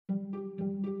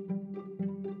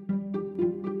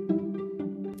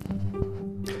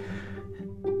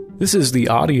This is the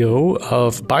audio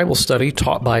of Bible study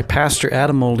taught by Pastor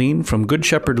Adam Moline from Good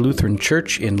Shepherd Lutheran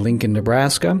Church in Lincoln,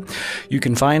 Nebraska. You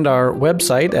can find our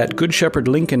website at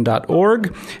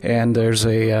goodshepherdlincoln.org, and there's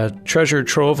a treasure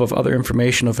trove of other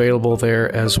information available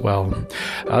there as well.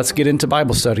 Let's get into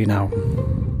Bible study now.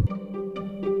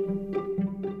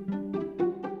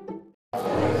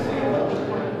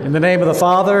 In the name of the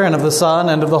Father, and of the Son,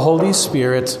 and of the Holy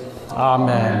Spirit.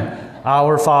 Amen.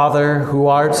 Our Father, who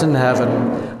art in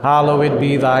heaven, hallowed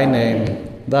be thy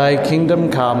name. Thy kingdom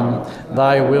come,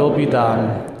 thy will be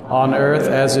done, on earth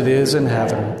as it is in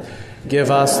heaven.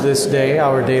 Give us this day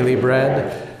our daily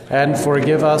bread, and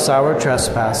forgive us our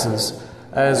trespasses,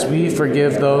 as we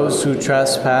forgive those who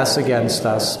trespass against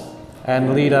us.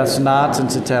 And lead us not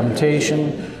into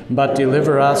temptation, but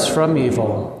deliver us from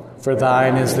evil. For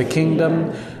thine is the kingdom,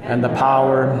 and the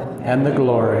power, and the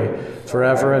glory,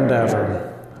 forever and ever.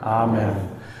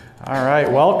 Amen. All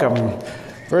right, welcome.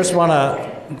 First, want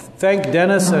to thank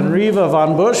Dennis and Reva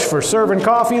von Busch for serving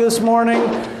coffee this morning.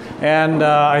 And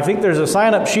I think there's a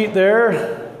sign-up sheet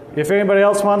there. If anybody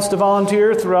else wants to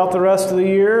volunteer throughout the rest of the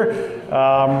year,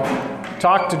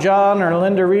 talk to John or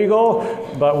Linda Regal.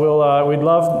 But we'd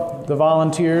love the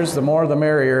volunteers. The more, the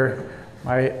merrier.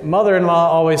 My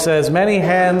mother-in-law always says, "Many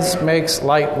hands makes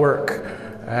light work,"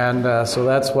 and so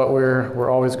that's what we're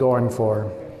always going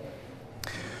for.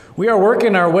 We are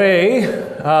working our way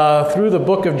through the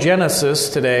book of Genesis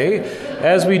today.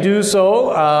 As we do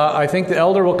so, I think the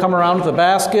elder will come around with a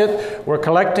basket. We're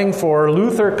collecting for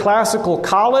Luther Classical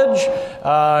College,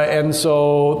 and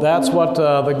so that's what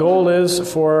the goal is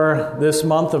for this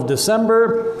month of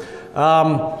December.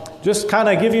 Just kind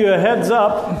of give you a heads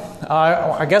up,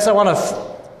 I guess I want to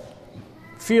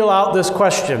feel out this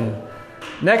question.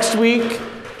 Next week,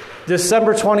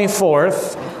 December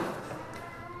 24th,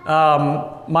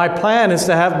 my plan is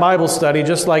to have Bible study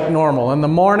just like normal. In the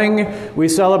morning, we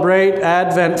celebrate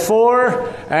Advent 4,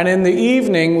 and in the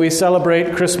evening, we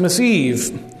celebrate Christmas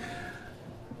Eve.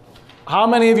 How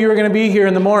many of you are going to be here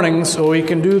in the morning so we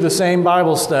can do the same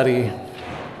Bible study?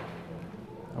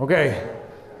 Okay.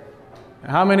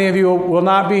 How many of you will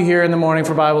not be here in the morning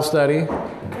for Bible study?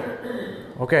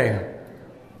 Okay.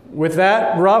 With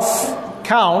that rough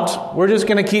count, we're just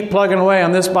going to keep plugging away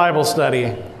on this Bible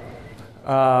study.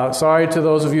 Sorry to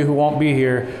those of you who won't be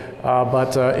here,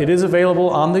 but it is available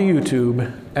on the YouTube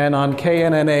and on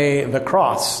KNNA The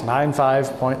Cross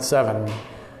 95.7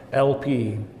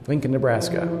 LP, Lincoln,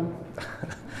 Nebraska.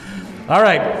 All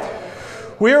right.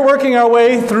 We are working our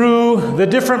way through the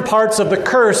different parts of the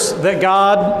curse that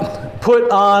God put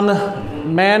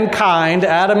on mankind,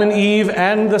 Adam and Eve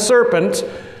and the serpent,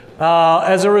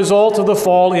 as a result of the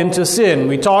fall into sin.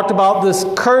 We talked about this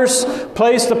curse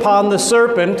placed upon the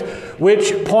serpent,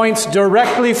 which points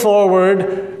directly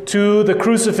forward to the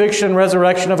crucifixion and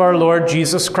resurrection of our Lord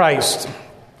Jesus Christ.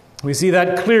 We see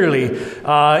that clearly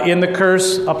in the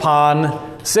curse upon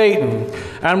Satan.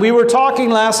 And we were talking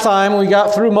last time, we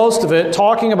got through most of it,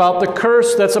 talking about the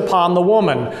curse that's upon the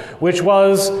woman, which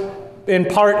was, in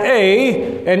part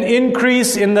A, an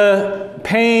increase in the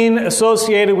pain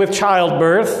associated with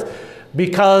childbirth,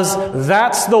 because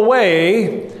that's the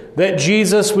way that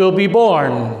Jesus will be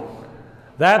born.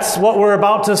 That's what we're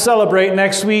about to celebrate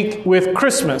next week with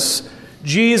Christmas.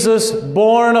 Jesus,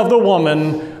 born of the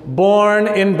woman, born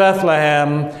in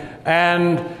Bethlehem.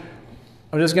 And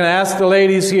I'm just going to ask the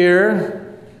ladies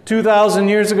here, 2,000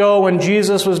 years ago when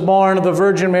Jesus was born of the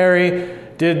Virgin Mary,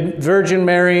 did Virgin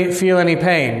Mary feel any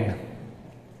pain?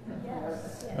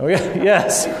 Yes. Oh, yeah.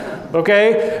 Yes.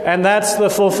 Okay? And that's the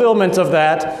fulfillment of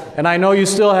that. And I know you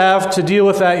still have to deal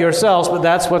with that yourselves, but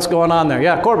that's what's going on there.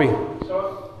 Yeah, Corby.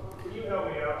 So, can you help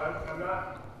me out? I'm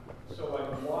not, so like,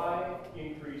 why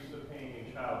increase the pain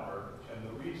in childbirth? And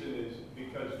the reason is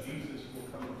because Jesus will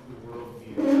come into the world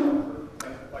via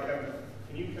childbirth.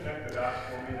 Can you connect the dots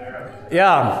for me there?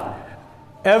 Yeah.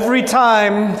 Every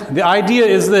time, the idea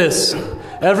is this.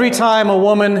 Every time a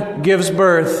woman gives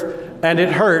birth and it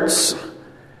hurts,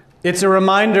 it's a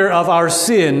reminder of our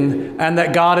sin and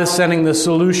that God is sending the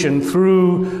solution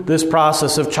through this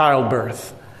process of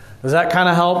childbirth. Does that kind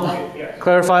of help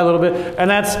clarify a little bit? And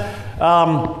that's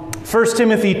 1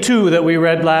 Timothy 2 that we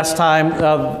read last time.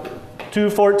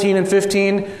 2:14 and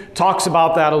 15 talks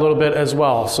about that a little bit as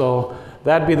well. So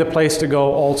that'd be the place to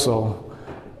go also.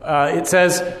 It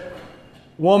says,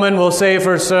 woman will save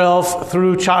herself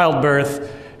through childbirth.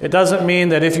 It doesn't mean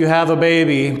that if you have a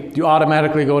baby, you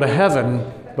automatically go to heaven.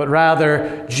 But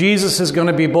rather, Jesus is going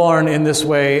to be born in this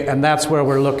way, and that's where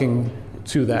we're looking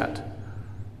to that.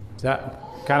 Does that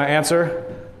kind of answer?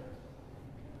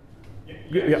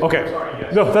 Yeah, okay. Sorry,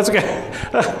 yes. No, that's okay.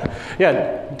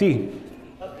 Yeah, D.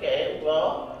 Okay,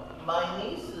 well,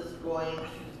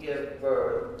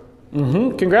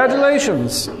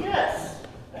 Congratulations. Yes.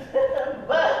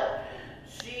 But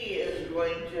she is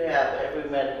going to have every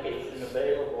medication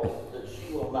available that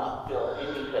she will not feel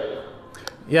any pain.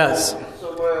 Yes.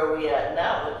 So where are we at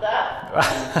now with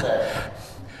that?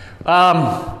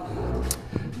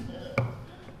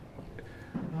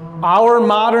 Our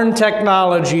modern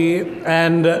technology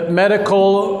and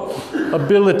medical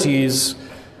abilities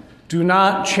do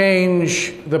not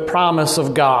change the promise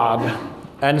of God.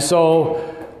 And so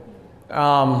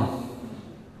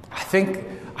I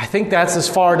think that's as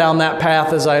far down that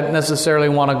path as I necessarily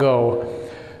want to go.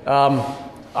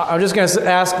 I'm just going to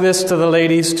ask this to the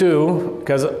ladies too,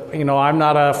 because I'm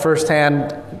not a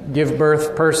first-hand give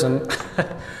birth person.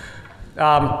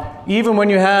 Even when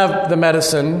you have the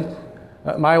medicine,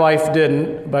 my wife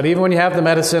didn't, but even when you have the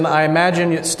medicine, I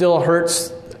imagine it still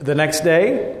hurts the next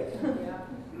day.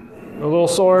 A little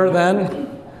sore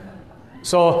then.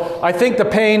 So I think the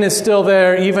pain is still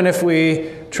there, even if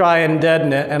we try and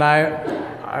deaden it. And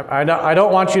I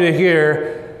don't want you to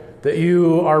hear that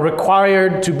you are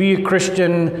required to be a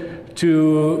Christian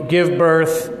to give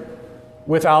birth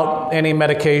without any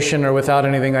medication or without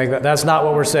anything like that. That's not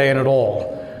what we're saying at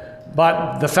all.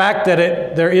 But the fact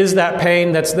that there is that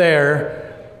pain that's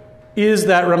there is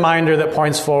that reminder that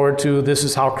points forward to this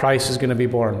is how Christ is going to be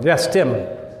born. Yes, Tim.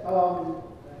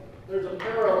 There's a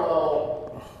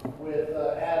parallel with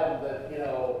Adam that,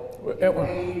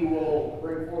 he will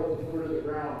bring forth the fruit of the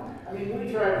ground. I mean, we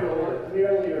try to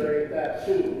ameliorate that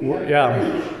too. Yeah.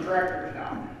 Tractors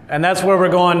now. And that's where we're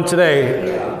going today.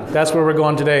 Yeah. That's where we're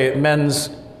going today. Men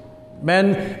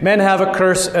have a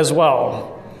curse as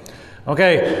well.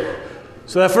 Okay.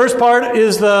 So that first part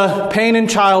is the pain in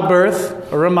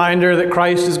childbirth, a reminder that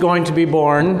Christ is going to be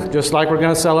born, just like we're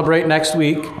going to celebrate next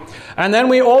week. And then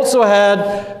we also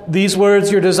had these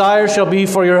words, your desire shall be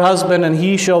for your husband, and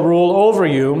he shall rule over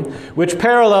you, which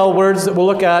parallel words that we'll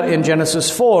look at in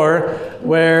Genesis 4,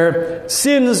 where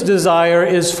sin's desire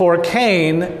is for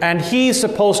Cain, and he's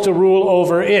supposed to rule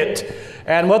over it.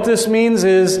 And what this means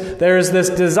is there's this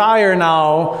desire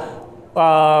now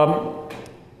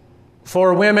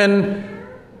for women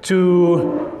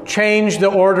to change the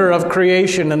order of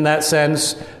creation in that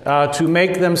sense, to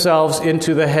make themselves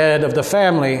into the head of the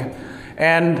family.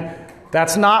 And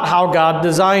that's not how God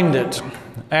designed it.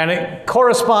 And it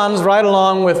corresponds right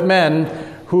along with men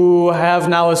who have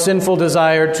now a sinful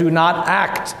desire to not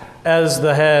act as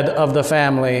the head of the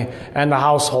family and the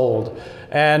household.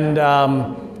 And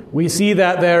we see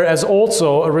that there as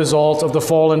also a result of the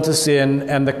fall into sin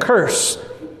and the curse.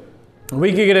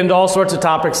 We could get into all sorts of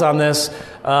topics on this,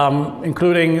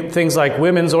 including things like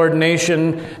women's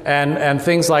ordination and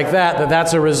things like that.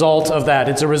 That's a result of that.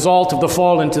 It's a result of the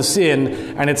fall into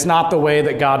sin, and it's not the way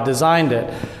that God designed it.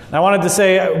 And I wanted to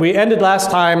say, we ended last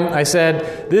time, I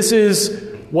said, this is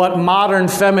what modern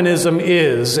feminism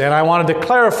is, and I wanted to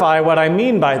clarify what I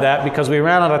mean by that because we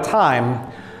ran out of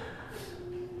time.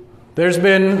 There's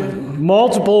been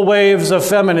multiple waves of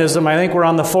feminism. I think we're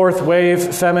on the fourth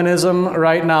wave feminism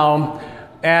right now.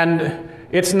 And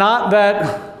it's not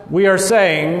that we are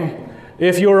saying,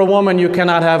 if you're a woman, you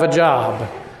cannot have a job.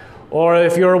 Or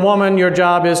if you're a woman, your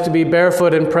job is to be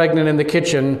barefoot and pregnant in the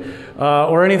kitchen,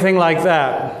 or anything like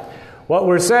that. What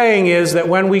we're saying is that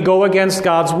when we go against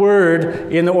God's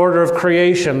word in the order of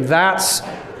creation, that's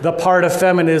the part of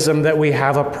feminism that we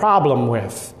have a problem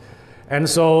with. And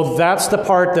so that's the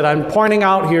part that I'm pointing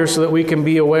out here so that we can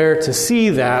be aware to see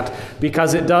that,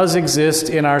 because it does exist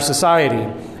in our society.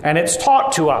 And it's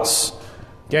taught to us.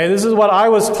 Okay, this is what I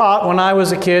was taught when I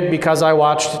was a kid because I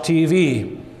watched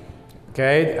TV.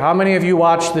 Okay, how many of you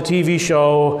watched the TV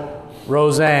show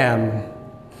Roseanne?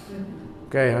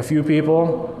 Okay, a few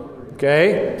people.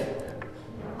 Okay.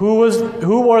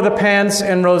 Who wore the pants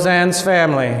in Roseanne's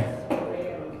family?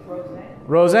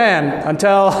 Roseanne,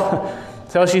 until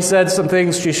she said some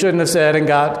things she shouldn't have said and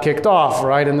got kicked off,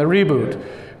 right, in the reboot.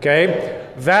 Okay?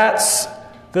 That's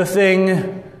the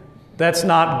thing that's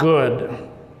not good.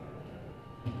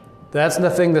 That's the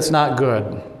thing that's not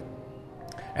good.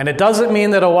 And it doesn't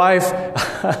mean that a wife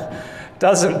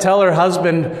doesn't tell her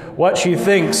husband what she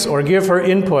thinks or give her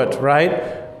input,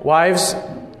 right? Wives,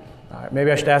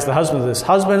 maybe I should ask the husbands this.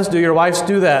 Husbands, do your wives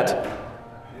do that?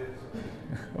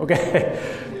 Okay.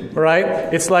 Right?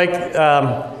 It's like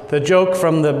the joke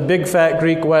from the big fat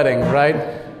Greek wedding,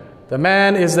 right? The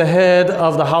man is the head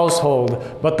of the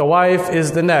household, but the wife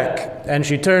is the neck, and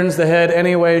she turns the head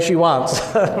any way she wants.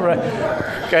 Right?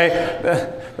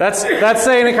 Okay? That's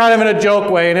saying it kind of in a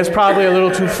joke way, and it's probably a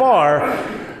little too far.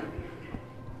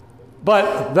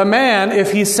 But the man,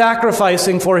 if he's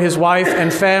sacrificing for his wife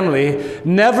and family,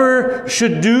 never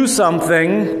should do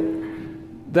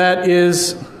something that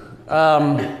is I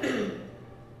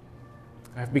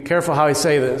have to be careful how I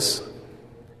say this,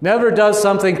 never does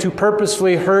something to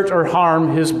purposefully hurt or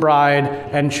harm his bride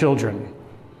and children.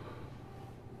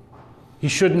 He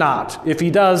should not. If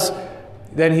he does,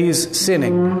 then he's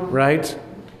sinning, right?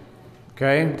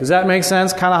 Okay? Does that make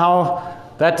sense? Kind of how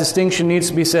that distinction needs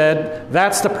to be said.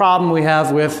 That's the problem we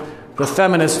have with the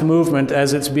feminist movement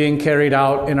as it's being carried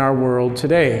out in our world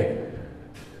today.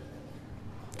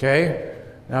 Okay?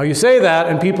 Now you say that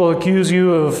and people accuse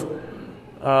you of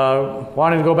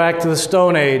wanting to go back to the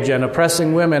Stone Age and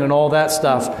oppressing women and all that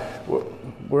stuff.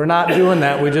 We're not doing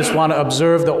that. We just want to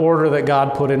observe the order that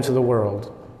God put into the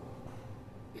world.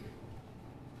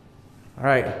 All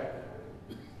right.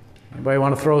 Anybody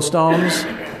want to throw stones?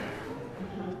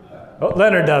 Oh,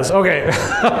 Leonard does. Okay.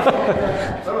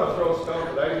 I don't want to throw stones,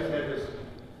 but I just had this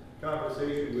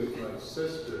conversation with my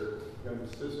sister, younger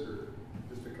sister,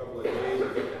 just a couple of days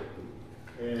ago.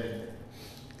 And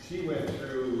she went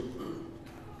through,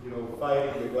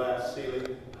 fighting the glass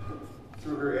ceiling.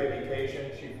 Through her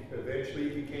education, she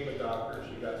eventually became a doctor.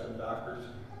 She got some doctors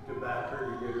to back her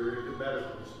to get her into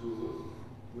medical school,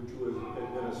 which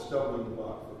had been a stumbling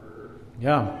block for her.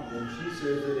 Yeah. And she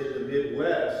says that in the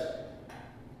Midwest,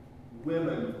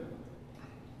 women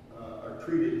are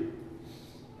treated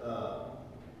in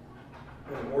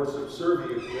a more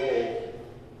subservient role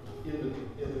in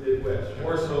the Midwest,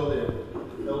 more so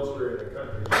than elsewhere in the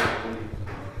country.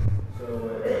 So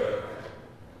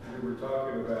we were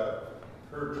talking about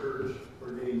her church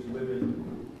ordains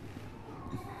women,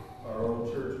 our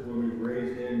own church when we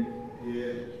raised in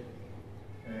it,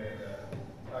 and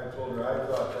I told her I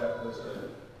thought that was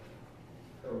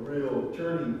a real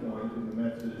turning point in the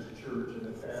Methodist Church and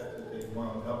the path that they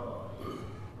wound up on.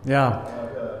 Yeah.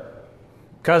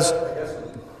 Because I guess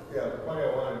the point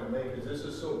I wanted to make is this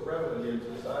is so prevalent in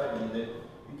society that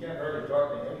you can't hardly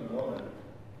talk to any woman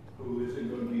who isn't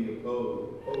going to be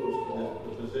opposed to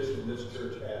the position this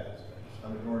church has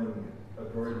on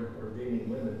ordaining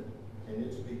women. And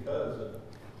it's because of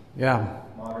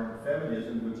modern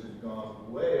feminism, which has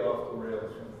gone way off the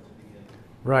rails from the beginning.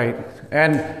 Right.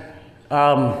 And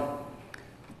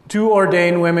to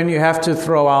ordain women, you have to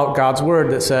throw out God's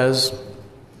word that says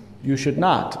you should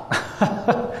not.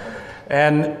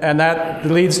 and that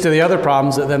leads to the other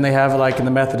problems that then they have, like in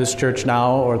the Methodist Church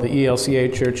now or the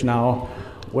ELCA Church now,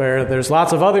 where there's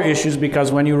lots of other issues because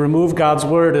when you remove God's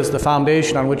word as the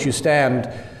foundation on which you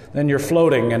stand, then you're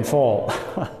floating and fall.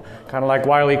 Kind of like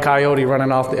Wile E. Coyote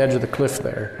running off the edge of the cliff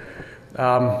there.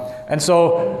 And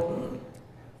so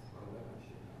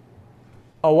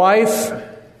a wife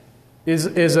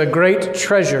is a great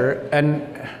treasure, and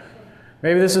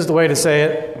maybe this is the way to say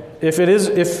it.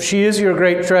 If she is your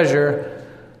great treasure,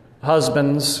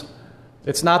 husbands,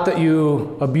 it's not that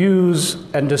you abuse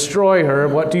and destroy her.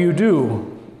 What do?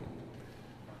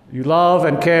 You love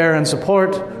and care and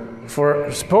support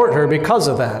her because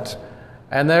of that.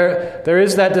 And there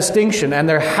is that distinction, and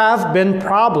there have been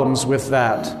problems with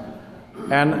that.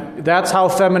 And that's how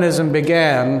feminism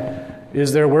began,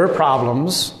 is there were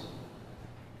problems.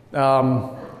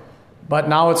 But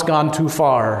now it's gone too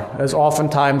far, as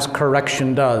oftentimes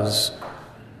correction does.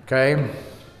 Okay?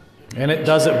 And it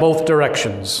does it both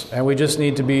directions, and we just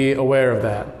need to be aware of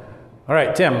that. All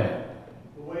right, Tim.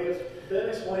 The way it's been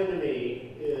explained to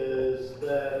me is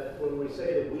that when we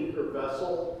say the weaker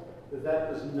vessel,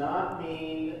 that does not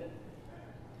mean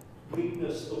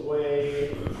weakness the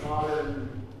way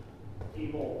modern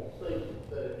people think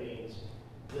that it means,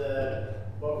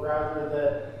 but rather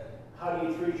that how do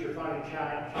you treat your fine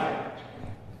china?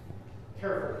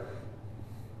 Careful.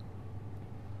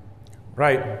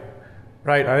 Right.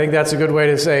 I think that's a good way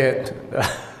to say it.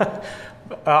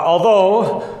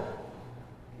 Although,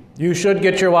 you should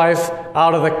get your wife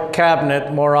out of the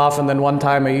cabinet more often than one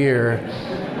time a year.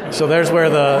 So there's where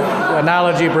the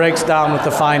analogy breaks down with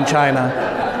the fine china.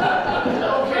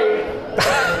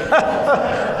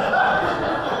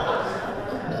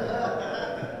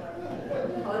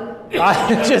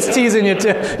 I'm just teasing you,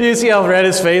 Tim. You see how red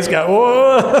his face got?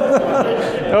 Whoa.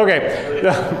 Okay,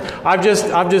 I'm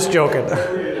just joking.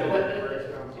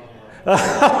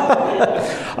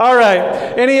 All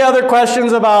right. Any other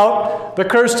questions about the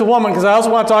curse to woman? Because I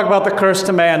also want to talk about the curse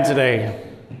to man today.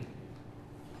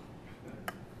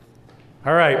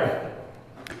 All right.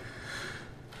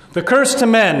 The curse to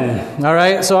men. All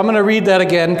right. So I'm going to read that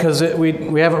again because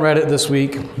we haven't read it this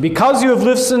week. Because you have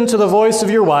listened to the voice of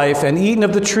your wife and eaten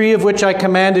of the tree of which I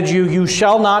commanded you, you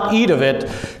shall not eat of it.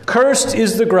 Cursed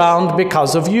is the ground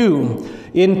because of you.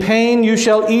 In pain you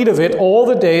shall eat of it all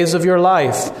the days of your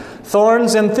life.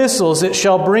 Thorns and thistles it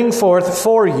shall bring forth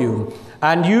for you,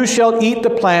 and you shall eat the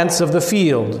plants of the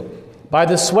field. By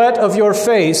the sweat of your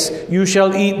face you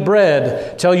shall eat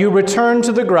bread, till you return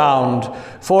to the ground.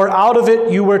 For out of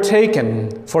it you were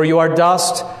taken, for you are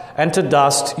dust, and to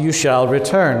dust you shall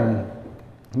return.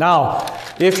 Now,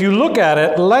 if you look at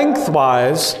it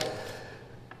lengthwise,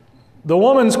 the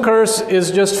woman's curse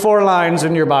is just 4 lines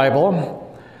in your Bible,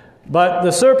 but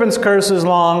the serpent's curse is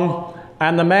long,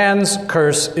 and the man's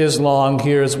curse is long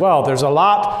here as well. There's a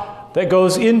lot that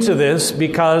goes into this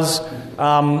because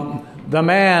the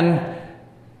man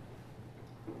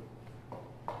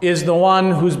is the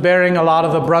one who's bearing a lot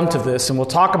of the brunt of this. And we'll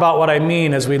talk about what I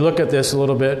mean as we look at this a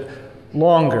little bit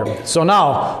longer. So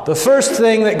now, the first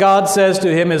thing that God says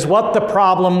to him is what the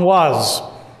problem was.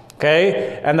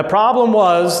 Okay? And the problem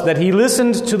was that he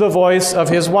listened to the voice of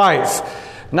his wife.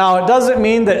 Now, it doesn't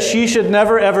mean that she should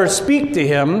never ever speak to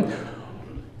him.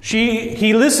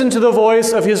 He listened to the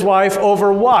voice of his wife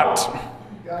over what?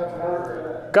 God's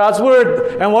word. God's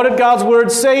word. And what did God's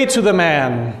word say to the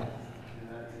man?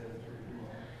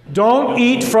 Don't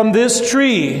eat from this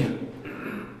tree.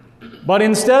 But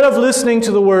instead of listening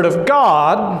to the word of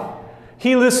God,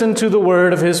 he listened to the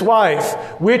word of his wife,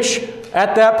 which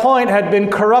at that point had been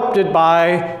corrupted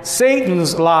by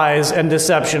Satan's lies and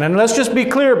deception. And let's just be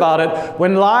clear about it.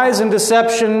 When lies and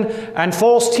deception and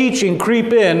false teaching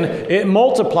creep in, it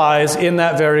multiplies in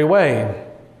that very way.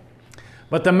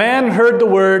 But the man heard the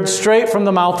word straight from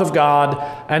the mouth of God,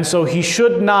 and so he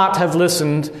should not have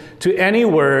listened to any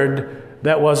word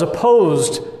that was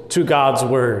opposed to God's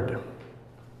word.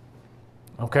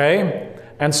 Okay?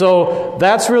 And so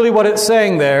that's really what it's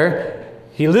saying there.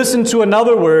 He listened to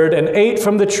another word and ate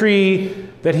from the tree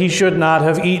that he should not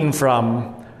have eaten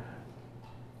from.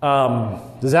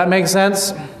 Does that make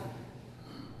sense?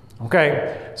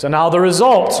 Okay, so now the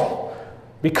result.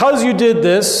 Because you did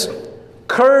this,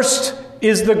 cursed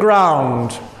is the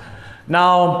ground.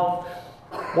 Now,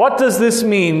 what does this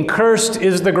mean? Cursed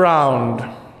is the ground.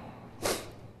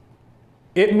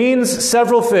 It means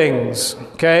several things,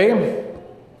 okay?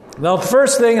 Now, the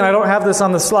first thing, and I don't have this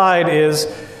on the slide, is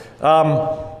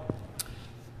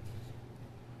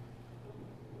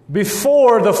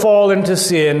before the fall into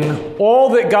sin,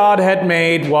 all that God had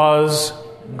made was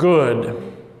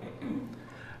good.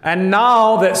 And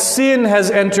now that sin has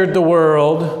entered the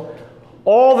world,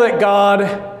 all that God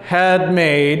had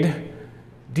made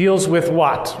deals with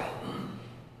what?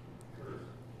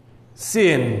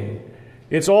 Sin.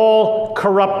 It's all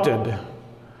corrupted.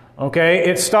 Okay?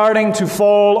 It's starting to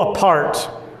fall apart.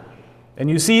 And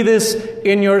you see this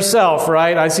in yourself,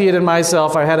 right? I see it in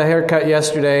myself. I had a haircut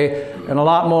yesterday, and a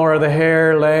lot more of the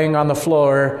hair laying on the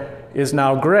floor is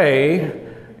now gray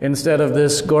instead of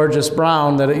this gorgeous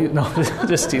brown that it, no,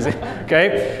 just teasing.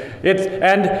 Okay?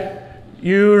 And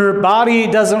your body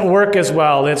doesn't work as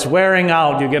well. It's wearing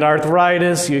out. You get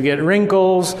arthritis, you get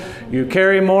wrinkles, you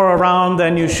carry more around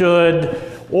than you should.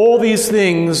 All these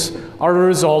things are a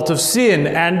result of sin,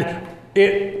 and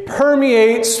it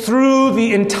permeates through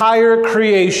the entire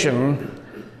creation,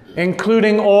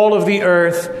 including all of the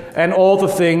earth and all the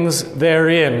things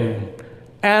therein.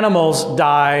 Animals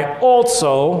die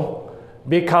also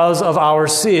because of our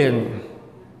sin.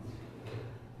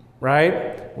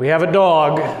 Right? We have a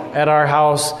dog at our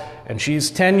house, and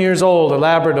she's 10 years old, a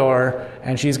Labrador,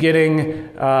 and she's getting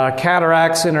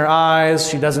cataracts in her eyes.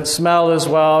 She doesn't smell as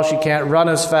well. She can't run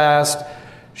as fast.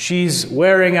 She's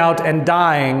wearing out and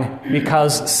dying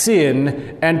because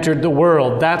sin entered the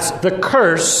world. That's the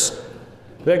curse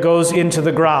that goes into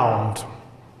the ground.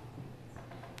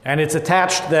 And it's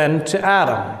attached then to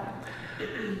Adam.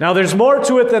 Now there's more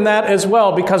to it than that as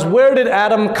well, because where did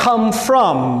Adam come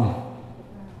from?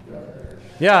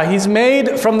 Yeah, he's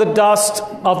made from the dust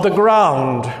of the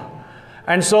ground.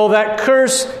 And so that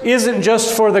curse isn't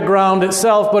just for the ground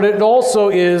itself, but it also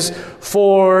is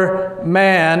for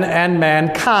man and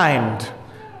mankind.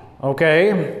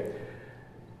 Okay?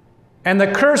 And the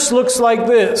curse looks like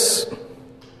this.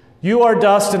 You are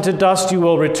dust, and to dust you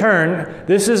will return.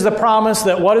 This is the promise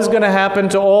that what is going to happen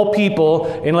to all people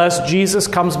unless Jesus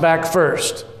comes back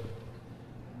first.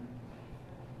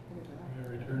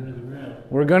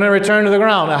 We're going to return to the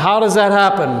ground. Now, how does that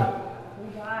happen?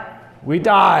 We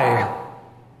die.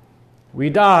 We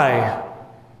die.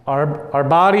 Our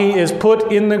body is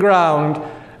put in the ground,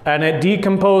 and it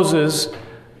decomposes,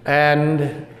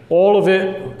 and all of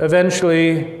it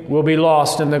eventually will be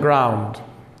lost in the ground.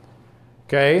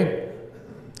 Okay?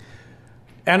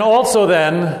 And also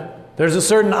then, there's a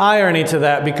certain irony to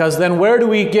that, because then where do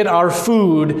we get our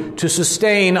food to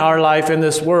sustain our life in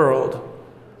this world?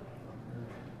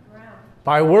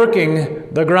 By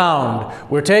working the ground.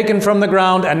 We're taken from the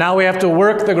ground, and now we have to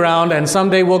work the ground, and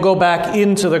someday we'll go back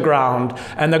into the ground.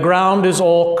 And the ground is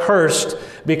all cursed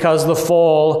because of the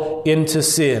fall into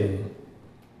sin.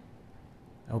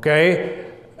 Okay?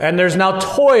 And there's now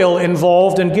toil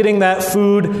involved in getting that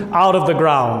food out of the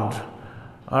ground.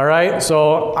 All right?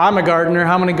 So I'm a gardener.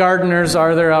 How many gardeners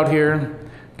are there out here?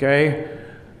 Okay?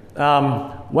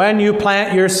 When you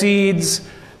plant your seeds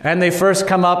and they first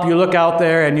come up, you look out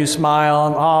there and you smile,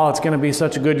 and oh, it's going to be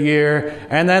such a good year.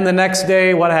 And then the next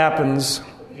day, what happens?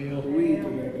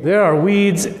 There are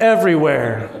weeds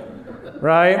everywhere,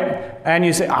 right? And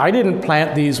you say, I didn't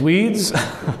plant these weeds.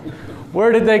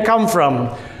 Where did they come from?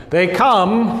 They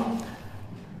come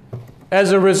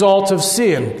as a result of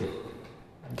sin,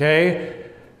 okay?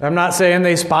 I'm not saying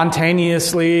they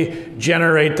spontaneously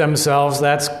generate themselves.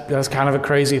 That's kind of a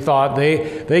crazy thought.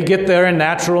 They get there in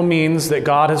natural means that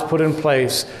God has put in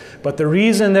place. But the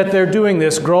reason that they're doing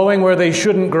this, growing where they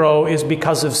shouldn't grow, is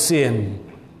because of sin.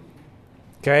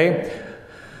 Okay?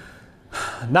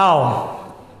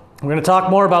 Now, we're going to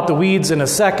talk more about the weeds in a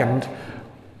second.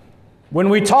 When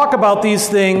we talk about these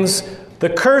things, the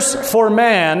curse for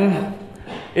man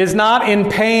is not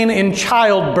in pain in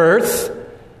childbirth,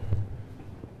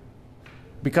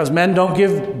 because men don't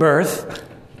give birth,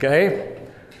 okay?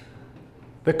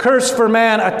 The curse for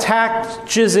man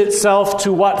attaches itself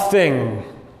to what thing?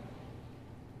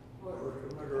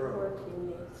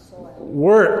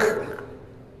 Work.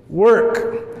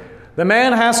 Work. The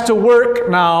man has to work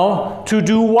now to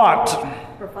do what?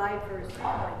 Provide for his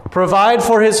family. Provide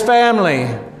for his family.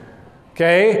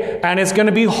 Okay? And it's going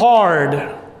to be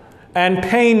hard and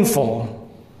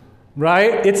painful.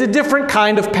 Right? It's a different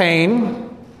kind of pain.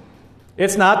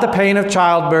 It's not the pain of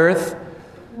childbirth,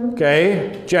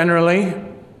 okay, generally.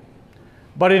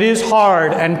 But it is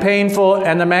hard and painful,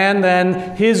 and the man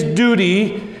then, his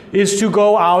duty is to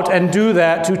go out and do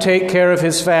that to take care of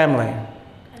his family.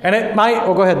 And it might,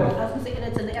 go ahead. I was going to say, and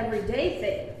it's an everyday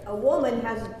thing. A woman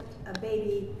has a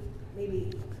baby,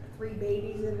 maybe 3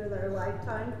 babies into their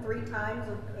lifetime, 3 times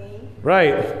of pain.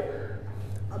 Right.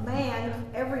 A man,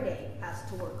 every day, has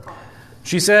to work hard.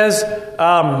 She says,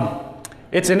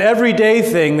 it's an everyday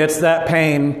thing that's that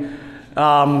pain,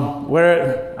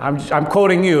 where I'm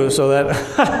quoting you, so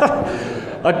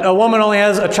that a woman only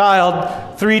has a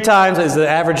child 3 times, is the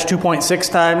average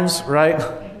 2.6 times, right?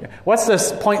 What's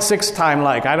this 0.6 time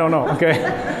like? I don't know, okay?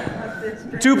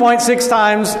 2.6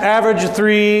 times, average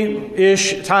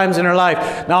 3-ish times in her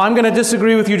life. Now, I'm going to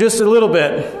disagree with you just a little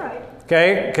bit,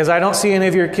 okay? Because I don't see any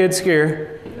of your kids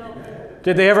here.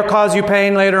 Did they ever cause you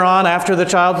pain later on after the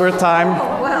childbirth time?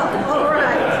 Well, all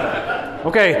right.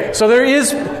 Okay, so there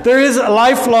is a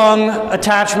lifelong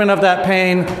attachment of that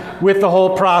pain with the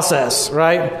whole process,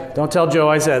 right? Don't tell Joe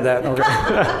I said that.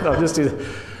 Okay. No, just do that.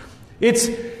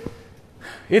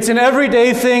 It's an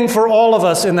everyday thing for all of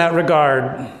us in that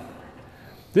regard.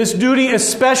 This duty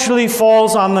especially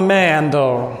falls on the man,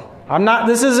 though. We're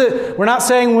not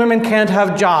saying women can't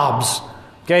have jobs.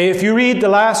 Okay, if you read the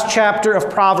last chapter of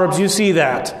Proverbs, you see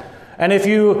that. And if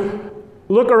you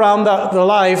look around the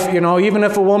life, even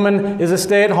if a woman is a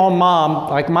stay-at-home mom,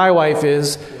 like my wife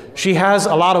is, she has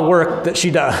a lot of work that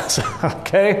she does,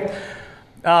 okay?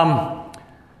 But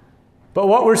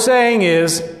what we're saying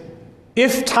is,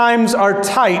 if times are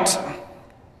tight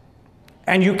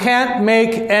and you can't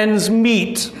make ends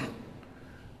meet,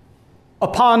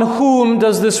 upon whom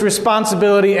does this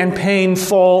responsibility and pain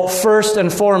fall first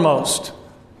and foremost?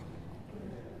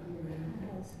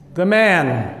 The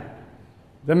man.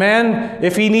 The man,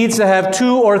 if he needs to have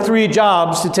 2 or 3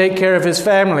 jobs to take care of his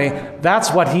family,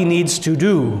 that's what he needs to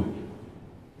do.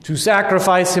 To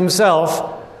sacrifice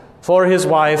himself for his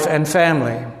wife and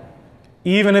family.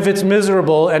 Even if it's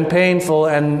miserable and painful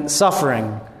and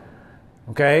suffering.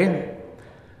 Okay?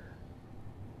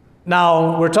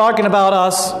 Now, we're talking about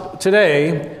us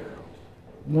today.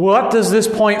 What does this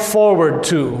point forward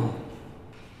to?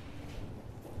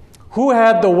 Who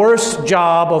had the worst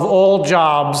job of all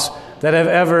jobs that have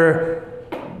ever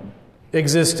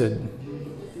existed?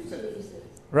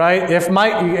 Right?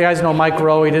 You guys know Mike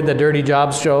Rowe, he did the Dirty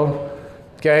Jobs show.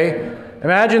 Okay?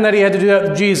 Imagine that he had to do that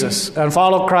with Jesus and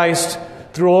follow Christ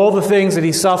through all the things that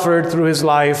he suffered through his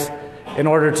life in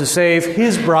order to save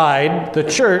his bride, the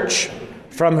church,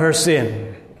 from her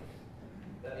sin.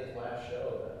 That'd be the last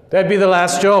show. That'd be the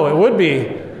last show. It would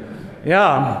be.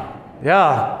 Yeah.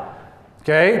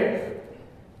 Okay?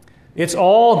 It's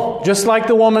all, just like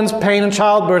the woman's pain and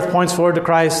childbirth points forward to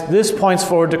Christ, this points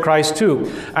forward to Christ too.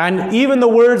 And even the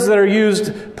words that are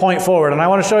used point forward. And I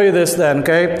want to show you this then,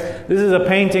 okay? This is a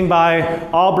painting by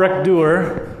Albrecht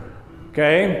Dürer,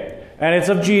 okay? and it's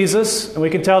of Jesus, and we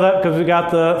can tell that because we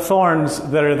got the thorns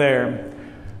that are there.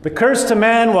 The curse to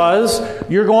man was,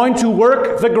 you're going to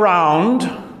work the ground,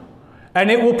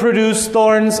 and it will produce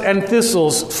thorns and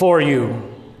thistles for you.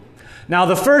 Now,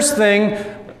 the first thing,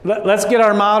 let's get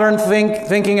our modern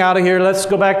thinking out of here. Let's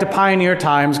go back to pioneer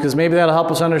times, because maybe that'll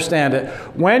help us understand it.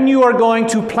 When you are going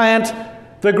to plant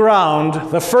the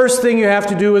ground, the first thing you have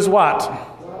to do is what?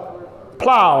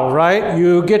 Plow, right?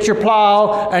 You get your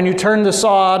plow and you turn the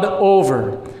sod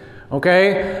over.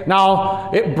 Okay?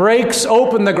 Now, it breaks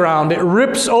open the ground. It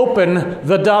rips open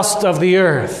the dust of the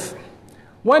earth.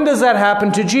 When does that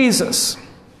happen to Jesus?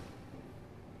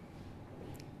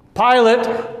 Pilate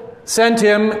sent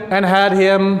him and had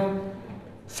him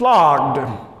flogged.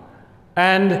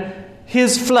 And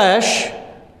his flesh,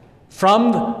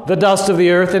 from the dust of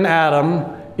the earth in Adam,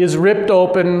 is ripped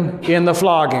open in the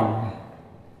flogging.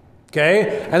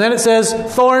 Okay? And then it says,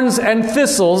 thorns and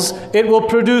thistles it will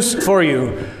produce for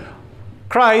you.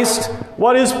 Christ,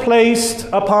 what is placed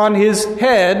upon his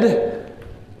head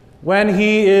when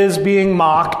he is being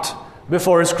mocked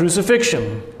before his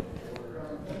crucifixion?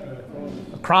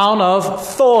 A crown of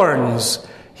thorns.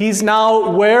 He's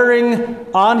now wearing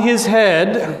on his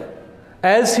head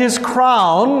as his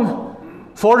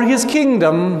crown for his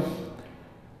kingdom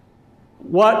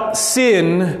what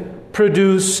sin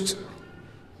produced,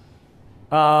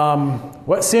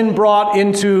 what sin brought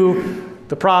into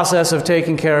the process of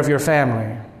taking care of your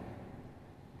family.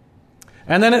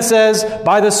 And then it says,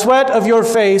 by the sweat of your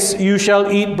face you shall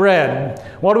eat bread.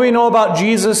 What do we know about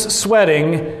Jesus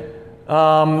sweating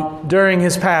during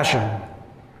his passion?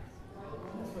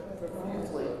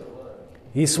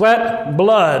 He sweat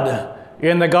blood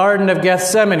in the Garden of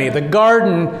Gethsemane. The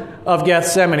Garden of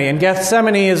Gethsemane. And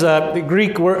Gethsemane is a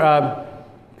Greek word,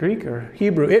 Greek or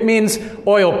Hebrew. It means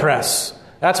oil press.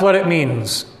 That's what it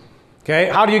means. Okay,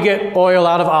 how do you get oil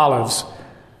out of olives?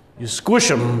 You squish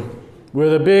them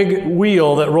with a big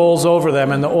wheel that rolls over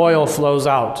them and the oil flows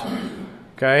out.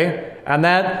 Okay, and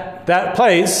that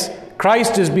place,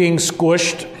 Christ is being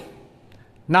squished,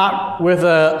 not with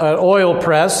an oil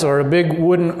press or a big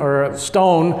wooden or a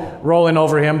stone rolling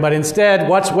over him, but instead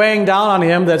what's weighing down on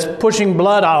him that's pushing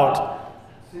blood out?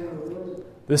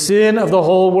 The sin of the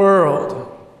whole world.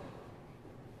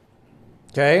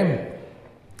 Okay?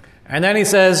 And then he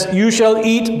says, you shall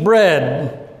eat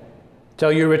bread till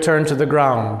you return to the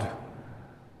ground.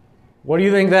 What do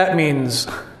you think that means?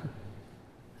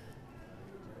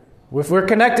 If we're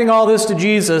connecting all this to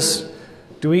Jesus,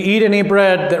 do we eat any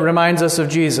bread that reminds us of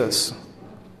Jesus?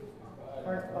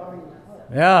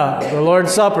 Yeah, the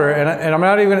Lord's Supper. And I'm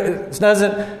not even, it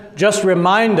doesn't just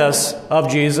remind us of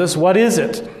Jesus. What is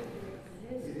it?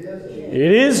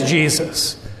 It is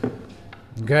Jesus.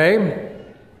 Okay?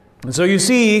 And so you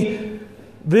see,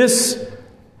 this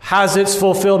has its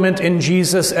fulfillment in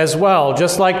Jesus as well,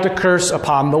 just like the curse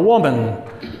upon the woman.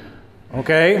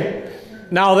 Okay?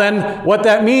 Now then, what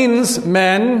that means,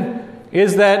 men,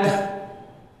 is that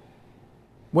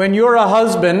when you're a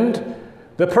husband,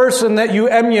 the person that you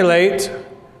emulate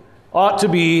ought to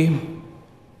be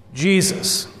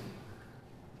Jesus.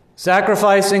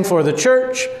 Sacrificing for the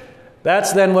church,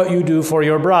 that's then what you do for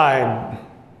your bride.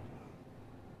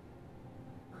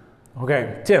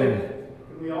 Okay, Tim.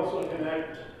 Can we also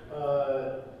connect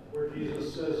where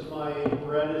Jesus says, my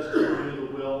bread is to do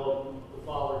the will of the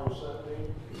Father who sent me?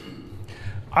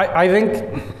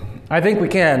 I think we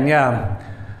can, yeah.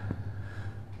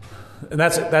 And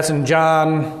that's in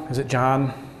John. Is it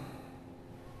John?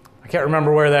 I can't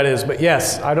remember where that is, but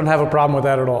yes, I don't have a problem with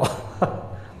that at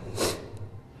all.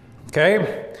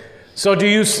 Okay? So do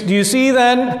you see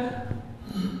then?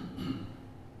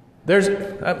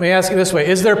 Let me ask you this way.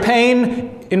 Is there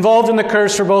pain involved in the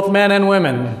curse for both men and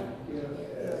women?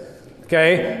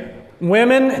 Okay.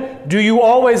 Women, do you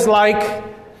always like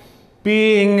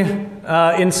being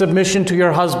in submission to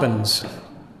your husbands?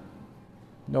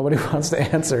 Nobody wants to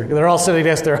answer. They're all sitting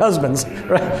next to their husbands.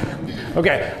 Right?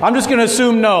 Okay. I'm just going to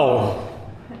assume no.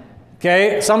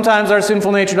 Okay? Sometimes our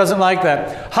sinful nature doesn't like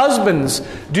that. Husbands,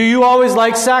 do you always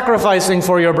like sacrificing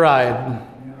for your bride?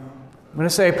 I'm going to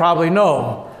say probably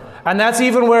no. And that's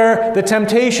even where the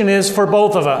temptation is for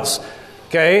both of us.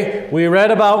 Okay? We read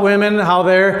about women, how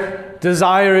their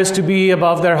desire is to be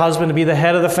above their husband, to be the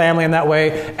head of the family in that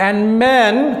way. And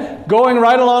men, going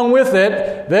right along with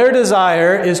it, their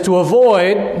desire is to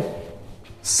avoid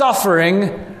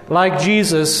suffering like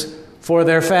Jesus for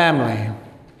their family.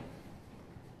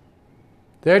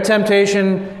 Their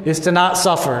temptation is to not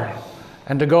suffer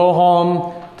and to go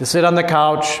home, to sit on the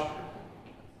couch,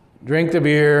 drink the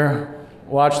beer,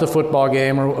 watch the football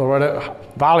game or whatever,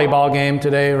 volleyball game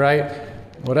today, right?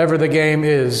 Whatever the game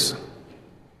is.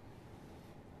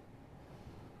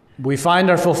 We find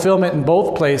our fulfillment in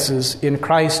both places, in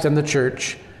Christ and the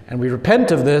church. And we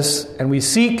repent of this, and we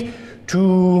seek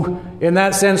to, in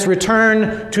that sense,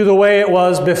 return to the way it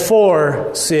was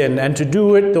before sin, and to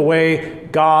do it the way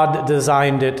God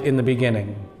designed it in the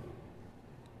beginning.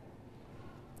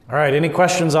 All right, any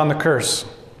questions on the curse?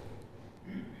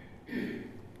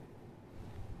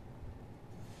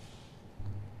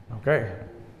 Okay.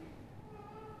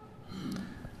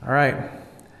 All right.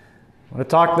 I'm going to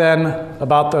talk then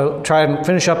about try and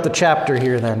finish up the chapter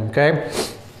here then, okay?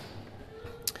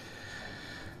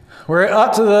 We're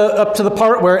up to the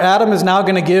part where Adam is now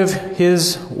going to give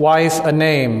his wife a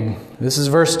name. This is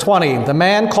verse 20. The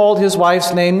man called his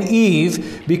wife's name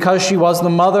Eve because she was the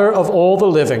mother of all the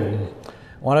living.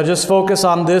 I want to just focus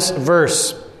on this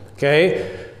verse,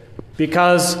 okay?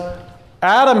 Because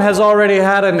Adam has already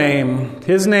had a name.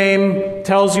 His name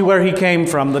tells you where he came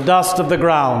from, the dust of the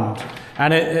ground.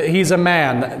 And he's a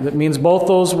man. That means both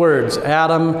those words.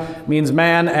 Adam means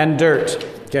man and dirt,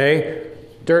 okay?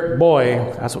 Dirt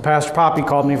boy. That's what Pastor Poppy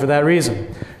called me for that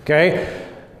reason. Okay?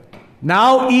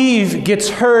 Now Eve gets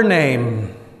her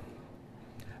name.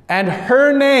 And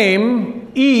her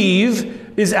name,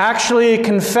 Eve, is actually a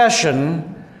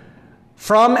confession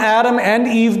from Adam and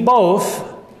Eve both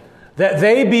that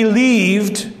they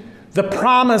believed the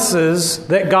promises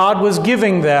that God was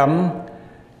giving them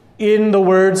in the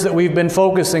words that we've been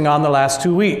focusing on the last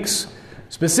 2 weeks.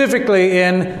 Specifically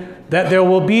in that there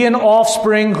will be an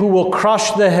offspring who will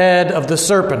crush the head of the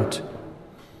serpent.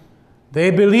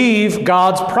 They believe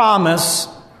God's promise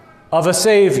of a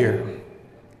Savior.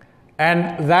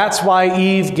 And that's why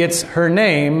Eve gets her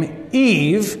name,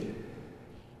 Eve.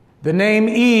 The name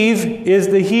Eve is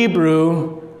the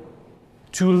Hebrew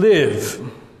to live.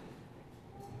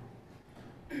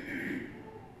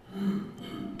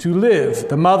 To live,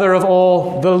 the mother of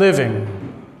all the living.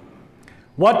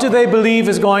 What do they believe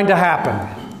is going to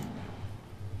happen?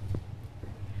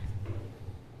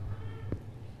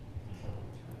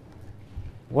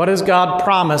 What has God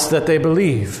promised that they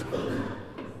believe?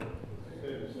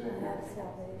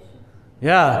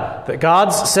 Yeah, that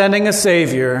God's sending a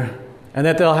Savior and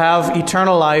that they'll have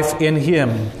eternal life in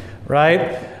Him,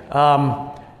 right?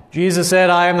 Jesus said,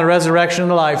 I am the resurrection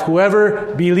and the life.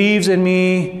 Whoever believes in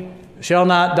me shall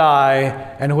not die,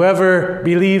 and whoever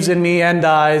believes in me and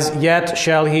dies, yet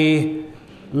shall he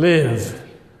live.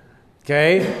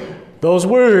 Okay? Those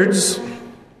words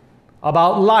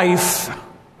about life,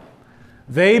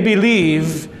 they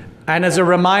believe, and as a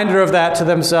reminder of that to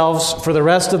themselves for the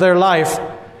rest of their life,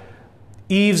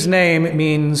 Eve's name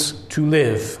means to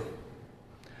live.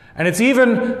 And it's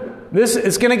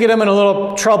going to get them in a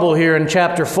little trouble here in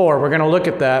chapter 4. We're going to look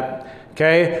at that,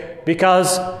 okay?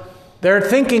 Because they're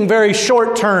thinking very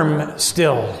short term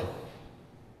still.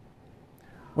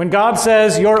 When God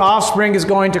says your offspring is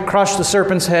going to crush the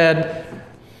serpent's head,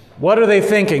 what are they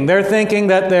thinking? They're thinking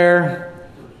that their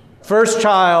first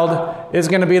child is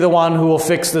going to be the one who will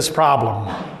fix this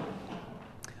problem.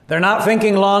 They're not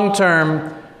thinking long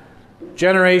term,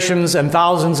 generations and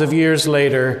thousands of years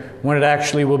later, when it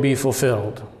actually will be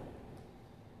fulfilled.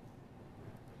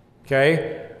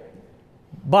 Okay?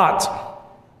 But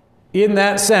in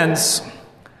that sense,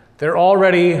 they're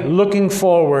already looking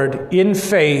forward in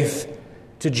faith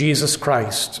to Jesus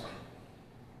Christ.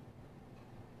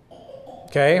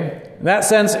 Okay? In that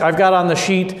sense, I've got on the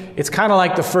sheet, it's kind of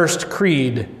like the first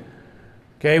creed.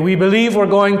 Okay? We believe we're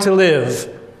going to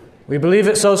live. We believe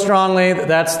it so strongly that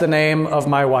that's the name of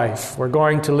my wife. We're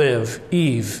going to live.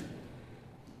 Eve.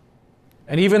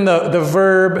 And even the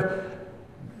verb,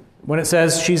 when it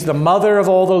says she's the mother of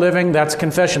all the living, that's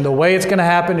confession. The way it's going to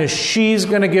happen is she's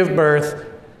going to give birth,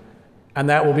 and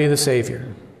that will be the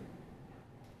Savior.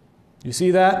 You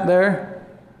see that there?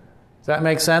 Does that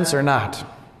make sense or not?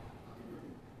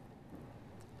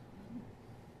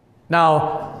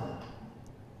 Now,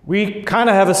 we kind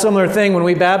of have a similar thing when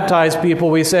we baptize people.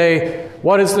 We say,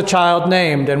 what is the child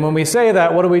named? And when we say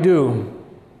that, what do?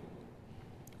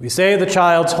 We say the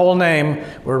child's whole name.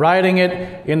 We're writing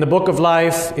it in the book of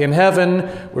life in heaven.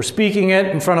 We're speaking it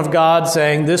in front of God,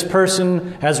 saying this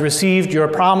person has received your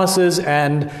promises,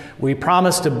 and we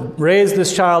promise to raise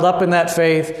this child up in that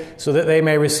faith so that they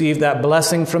may receive that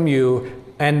blessing from you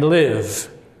and live.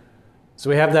 So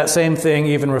we have that same thing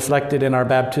even reflected in our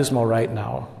baptismal rite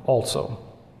now also.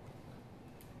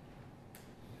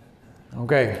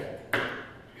 Okay.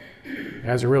 You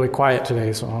guys are really quiet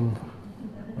today, so I'm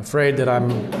afraid that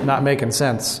I'm not making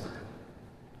sense.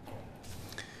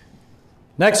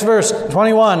 Next verse,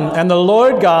 21. And the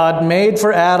Lord God made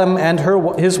for Adam and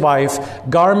his wife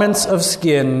garments of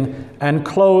skin and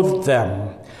clothed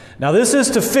them. Now this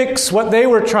is to fix what they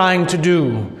were trying to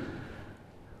do.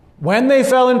 When they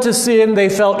fell into sin, they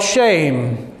felt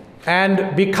shame.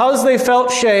 And because they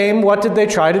felt shame, what did they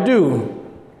try to do?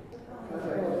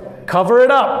 Cover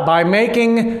it up by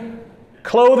making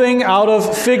clothing out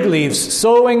of fig leaves,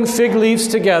 sewing fig leaves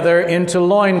together into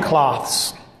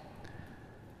loincloths.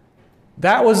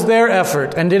 That was their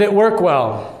effort. And did it work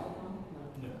well?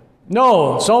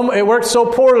 No. It worked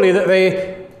so poorly that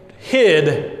they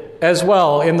hid as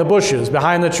well in the bushes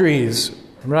behind the trees,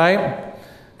 right?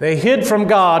 They hid from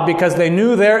God because they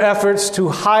knew their efforts to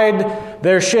hide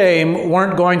their shame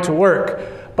weren't going to work.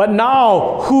 But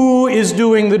now, who is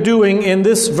doing the doing in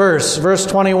this verse? Verse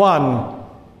 21.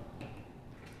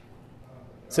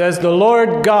 It says, the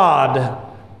Lord God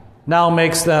now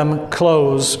makes them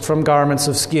clothes from garments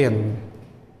of skin.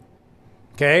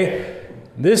 Okay?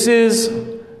 This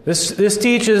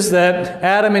teaches that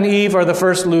Adam and Eve are the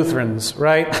first Lutherans,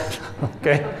 right?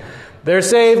 Okay? They're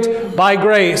saved by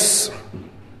grace,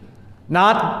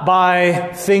 not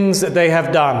by things that they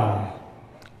have done.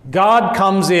 God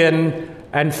comes in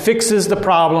and fixes the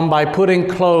problem by putting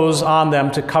clothes on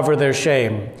them to cover their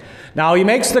shame. Now, he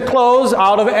makes the clothes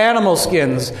out of animal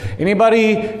skins.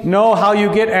 Anybody know how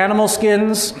you get animal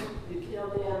skins? You kill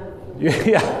the animal.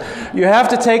 Yeah, you have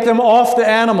to take them off the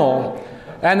animal,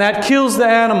 and that kills the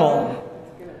animal.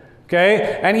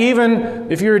 Okay? And even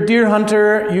if you're a deer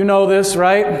hunter, you know this,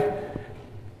 right?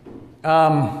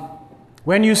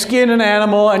 When you skin an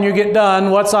animal and you get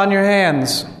done, what's on your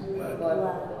hands?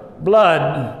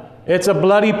 Blood. It's a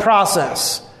bloody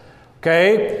process.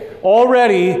 Okay?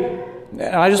 Already,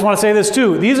 and I just want to say this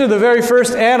too, these are the very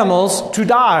first animals to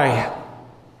die.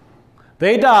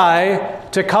 They die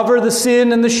to cover the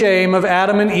sin and the shame of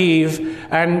Adam and Eve,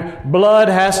 and blood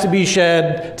has to be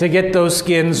shed to get those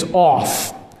skins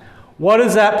off. What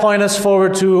does that point us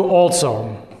forward to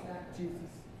also?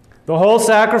 The whole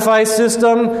sacrifice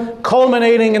system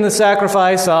culminating in the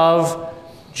sacrifice of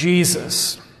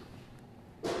Jesus.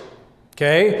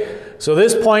 Okay? So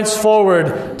this points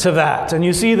forward to that. And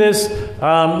you see this,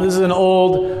 this is an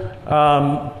old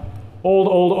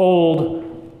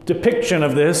depiction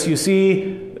of this. You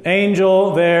see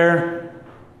angel there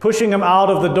pushing him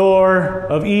out of the door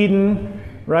of Eden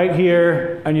right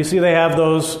here. And you see they have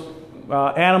those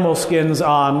animal skins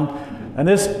on. And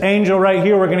this angel right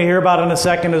here we're going to hear about in a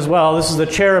second as well. This is the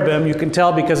cherubim. You can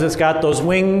tell because it's got those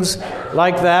wings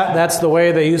like that. That's the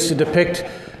way they used to depict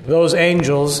those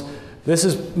angels. This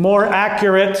is more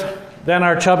accurate than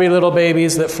our chubby little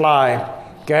babies that fly,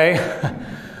 okay?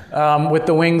 With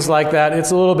the wings like that. It's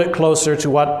a little bit closer to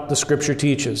what the Scripture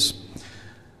teaches.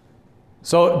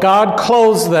 So God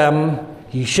clothes them.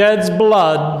 He sheds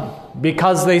blood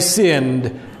because they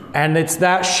sinned. And it's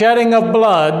that shedding of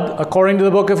blood, according to the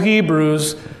book of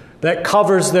Hebrews, that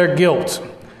covers their guilt.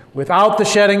 Without the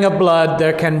shedding of blood,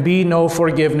 there can be no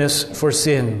forgiveness for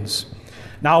sins.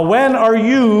 Now, when are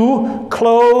you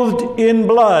clothed in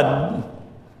blood?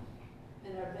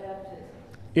 In our baptism.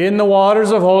 In the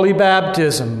waters of holy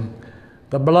baptism.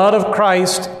 The blood of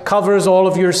Christ covers all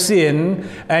of your sin,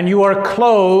 and you are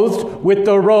clothed with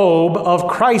the robe of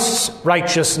Christ's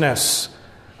righteousness.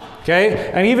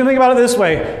 Okay? And even think about it this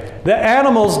way. The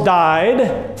animals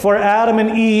died for Adam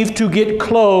and Eve to get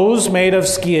clothes made of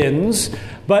skins.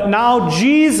 But now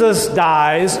Jesus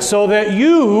dies so that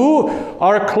you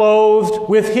are clothed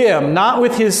with him, not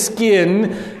with his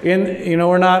skin.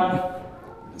 We're not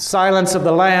Silence of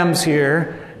the Lambs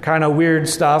here, kind of weird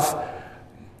stuff.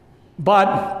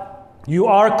 But you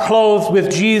are clothed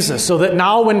with Jesus, so that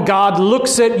now when God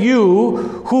looks at you,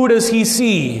 who does he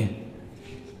see?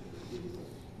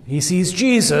 He sees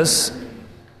Jesus,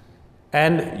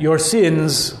 and your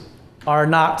sins are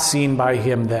not seen by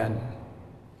him then.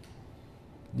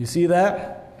 You see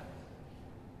that?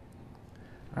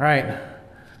 All right. I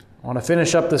want to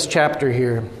finish up this chapter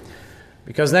here.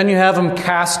 Because then you have them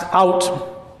cast out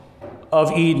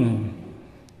of Eden.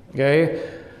 Okay?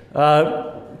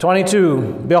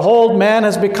 22. Behold, man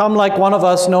has become like one of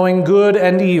us, knowing good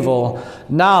and evil.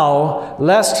 Now,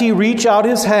 lest he reach out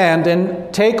his hand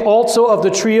and take also of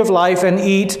the tree of life and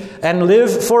eat and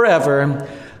live forever.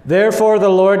 Therefore the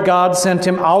Lord God sent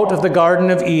him out of the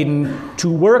Garden of Eden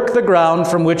to work the ground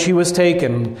from which he was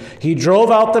taken. He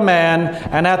drove out the man,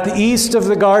 and at the east of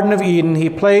the Garden of Eden he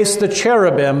placed the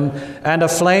cherubim and a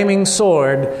flaming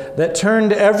sword that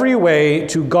turned every way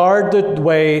to guard the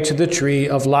way to the tree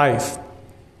of life.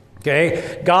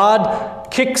 Okay? God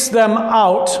kicks them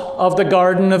out of the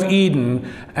Garden of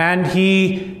Eden, and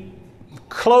he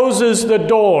closes the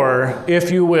door,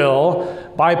 if you will,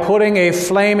 by putting a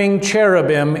flaming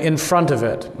cherubim in front of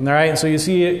it. All right, so you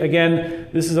see, again,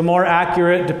 this is a more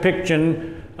accurate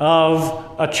depiction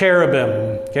of a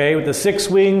cherubim, okay, with the 6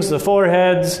 wings, the 4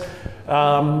 heads.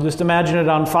 Just imagine it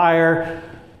on fire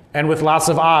and with lots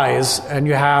of eyes, and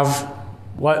you have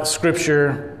what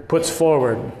Scripture puts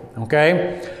forward,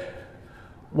 okay?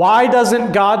 Why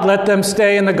doesn't God let them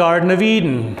stay in the Garden of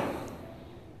Eden?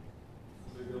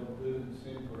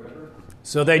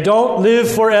 So they don't live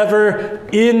forever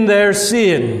in their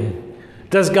sin.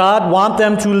 Does God want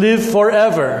them to live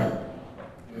forever?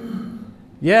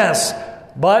 Yes,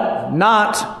 but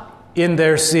not in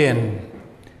their sin.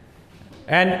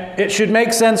 And it should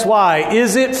make sense why.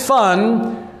 Is it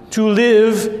fun to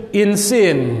live in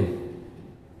sin?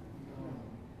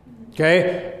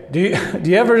 Okay? Do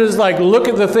you ever just look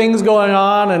at the things going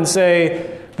on and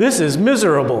say, this is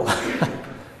miserable?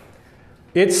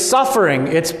 It's suffering.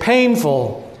 It's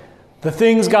painful. The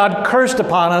things God cursed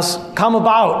upon us come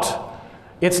about.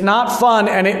 It's not fun,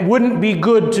 and it wouldn't be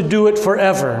good to do it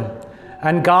forever.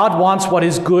 And God wants what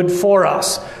is good for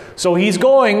us. So He's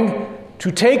going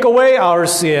to take away our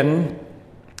sin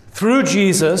through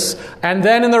Jesus, and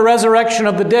then in the resurrection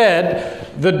of the dead,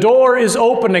 the door is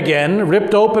open again,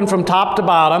 ripped open from top to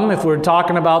bottom, if we're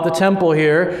talking about the temple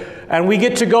here, and we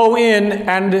get to go in,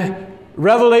 and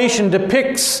Revelation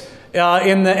depicts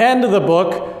in the end of the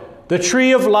book the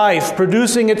tree of life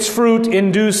producing its fruit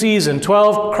in due season,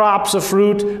 12 crops of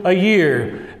fruit a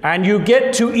year, and you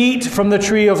get to eat from the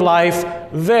tree of life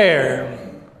there.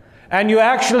 And you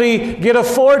actually get a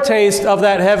foretaste of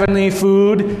that heavenly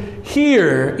food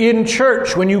here in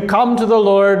church. When you come to the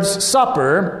Lord's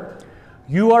Supper,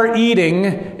 you are eating,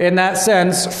 in that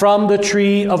sense, from the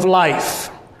tree of life.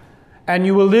 And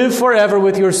you will live forever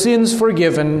with your sins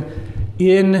forgiven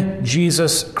in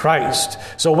Jesus Christ.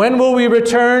 So when will we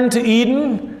return to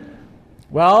Eden?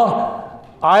 Well,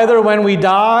 either when we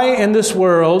die in this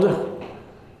world,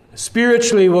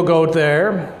 spiritually we'll go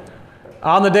there.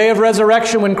 On the day of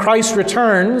resurrection, when Christ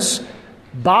returns,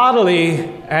 bodily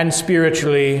and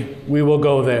spiritually, we will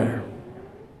go there.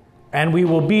 And we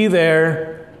will be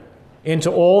there into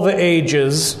all the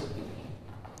ages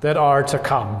that are to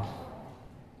come.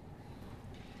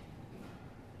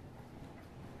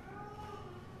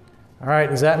 All right,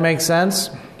 does that make sense?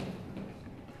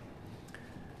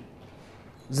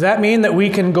 Does that mean that we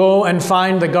can go and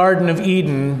find the Garden of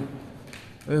Eden?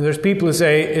 There's people who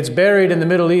say it's buried in the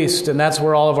Middle East and that's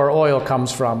where all of our oil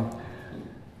comes from.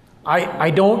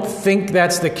 I don't think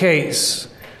that's the case.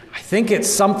 I think it's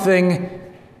something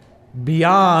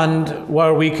beyond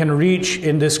where we can reach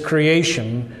in this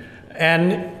creation.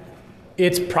 And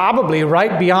it's probably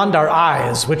right beyond our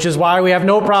eyes, which is why we have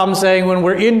no problem saying when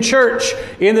we're in church,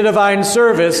 in the divine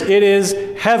service, it is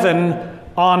heaven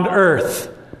on earth.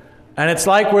 And it's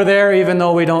like we're there even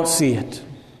though we don't see it.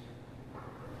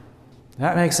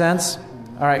 That makes sense?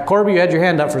 All right, Corby, you had your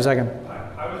hand up for a second.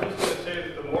 I was just going to say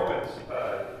that the Mormons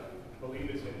believe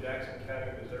it's in Jackson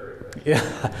County, Missouri. Right?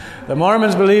 Yeah, the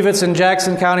Mormons believe it's in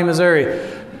Jackson County, Missouri.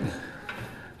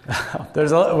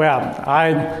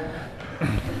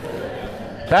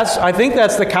 I think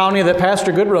that's the county that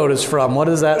Pastor Goodroad is from. What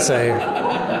does that say?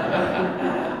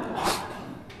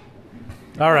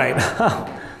 All right.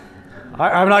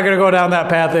 I'm not going to go down that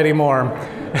path anymore.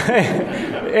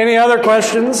 Any other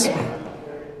questions?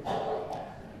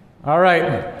 All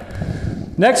right.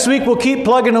 Next week we'll keep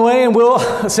plugging away, and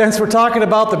since we're talking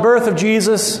about the birth of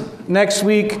Jesus, next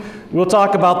week we'll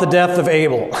talk about the death of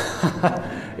Abel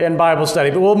in Bible study.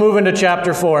 But we'll move into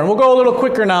chapter 4, and we'll go a little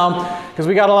quicker now because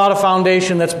we got a lot of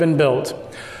foundation that's been built.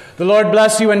 The Lord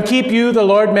bless you and keep you. The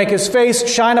Lord make His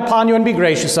face shine upon you and be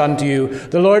gracious unto you.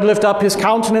 The Lord lift up His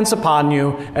countenance upon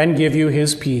you and give you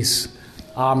His peace.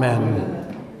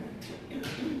 Amen.